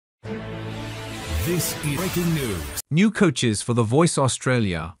This is breaking news. New coaches for The Voice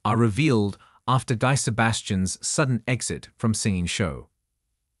Australia are revealed after Guy Sebastian's sudden exit from singing show.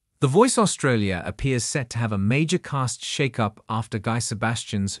 The Voice Australia appears set to have a major cast shake-up after Guy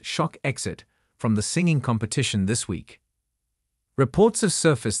Sebastian's shock exit from the singing competition this week. Reports have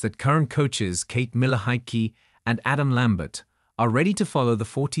surfaced that current coaches Kate Miller-Heidke and Adam Lambert are ready to follow the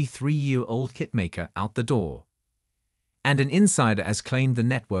 43-year-old hitmaker out the door. And an insider has claimed the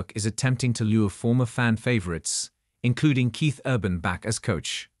network is attempting to lure former fan favorites, including Keith Urban, back as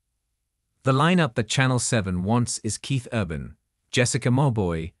coach. The lineup that Channel 7 wants is Keith Urban, Jessica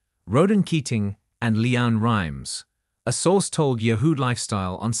Mauboy, Roden Keating, and Leanne Rimes, a source told Yahoo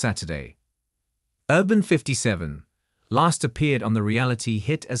Lifestyle on Saturday. Urban, 57, last appeared on the reality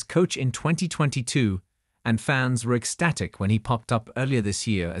hit as coach in 2022, and fans were ecstatic when he popped up earlier this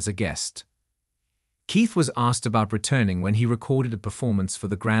year as a guest. Keith was asked about returning when he recorded a performance for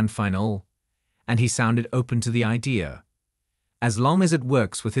the grand final, and he sounded open to the idea, as long as it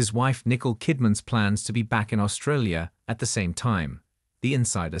works with his wife Nicole Kidman's plans to be back in Australia at the same time, the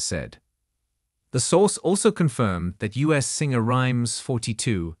insider said. The source also confirmed that US singer Rimes,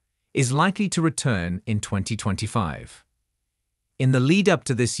 42, is likely to return in 2025. In the lead-up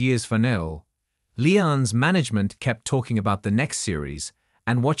to this year's finale, Leanne's management kept talking about the next series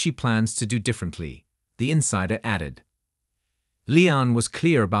and what she plans to do differently, the insider added. Leanne was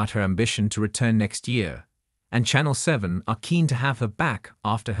clear about her ambition to return next year, and Channel 7 are keen to have her back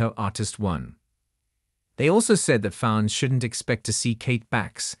after her artist won. They also said that fans shouldn't expect to see Kate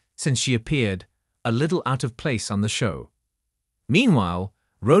back since she appeared a little out of place on the show. Meanwhile,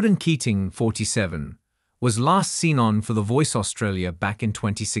 Roden Keating, 47, was last seen on for The Voice Australia back in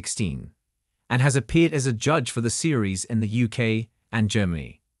 2016, and has appeared as a judge for the series in the UK and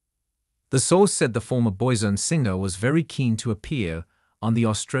Germany. The source said the former Boyzone singer was very keen to appear on the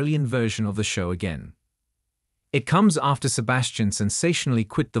Australian version of the show again. It comes after Sebastian sensationally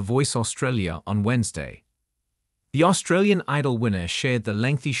quit The Voice Australia on Wednesday. The Australian Idol winner shared the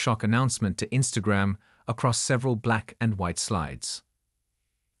lengthy shock announcement to Instagram across several black and white slides.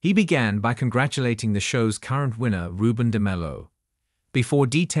 He began by congratulating the show's current winner, Ruben de Mello, before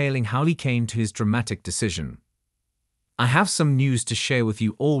detailing how he came to his dramatic decision. "I have some news to share with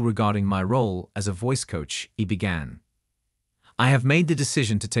you all regarding my role as a voice coach," he began. "I have made the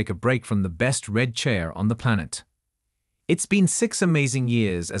decision to take a break from the best red chair on the planet. It's been 6 amazing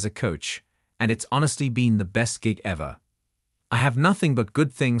years as a coach, and it's honestly been the best gig ever. I have nothing but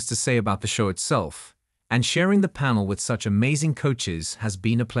good things to say about the show itself, and sharing the panel with such amazing coaches has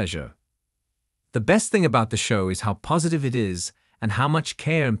been a pleasure. The best thing about the show is how positive it is and how much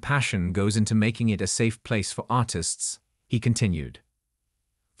care and passion goes into making it a safe place for artists," he continued.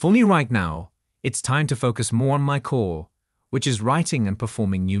 "For me right now, it's time to focus more on my core, which is writing and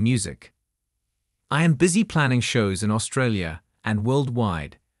performing new music. I am busy planning shows in Australia and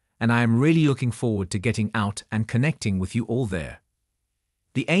worldwide, and I am really looking forward to getting out and connecting with you all there.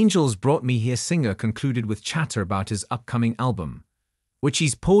 The Angels Brought Me Here singer concluded with chatter about his upcoming album, which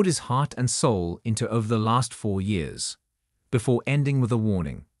he's poured his heart and soul into over the last 4 years, before ending with a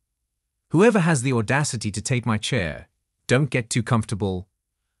warning. Whoever has the audacity to take my chair, don't get too comfortable.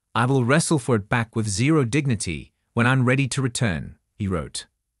 I will wrestle for it back with zero dignity when I'm ready to return," he wrote.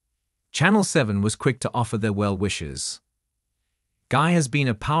 Channel 7 was quick to offer their well wishes. Guy has been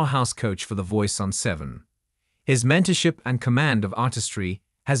a powerhouse coach for The Voice on 7. His mentorship and command of artistry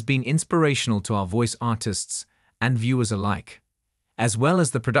has been inspirational to our voice artists and viewers alike, as well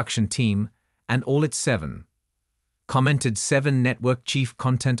as the production team and all at 7, commented 7 Network Chief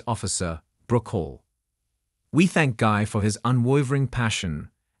Content Officer Brooke Hall. "We thank Guy for his unwavering passion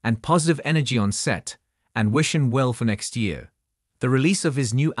and positive energy on set and wish him well for next year, the release of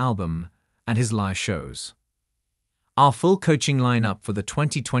his new album, and his live shows. Our full coaching lineup for the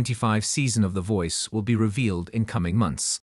 2025 season of The Voice will be revealed in coming months."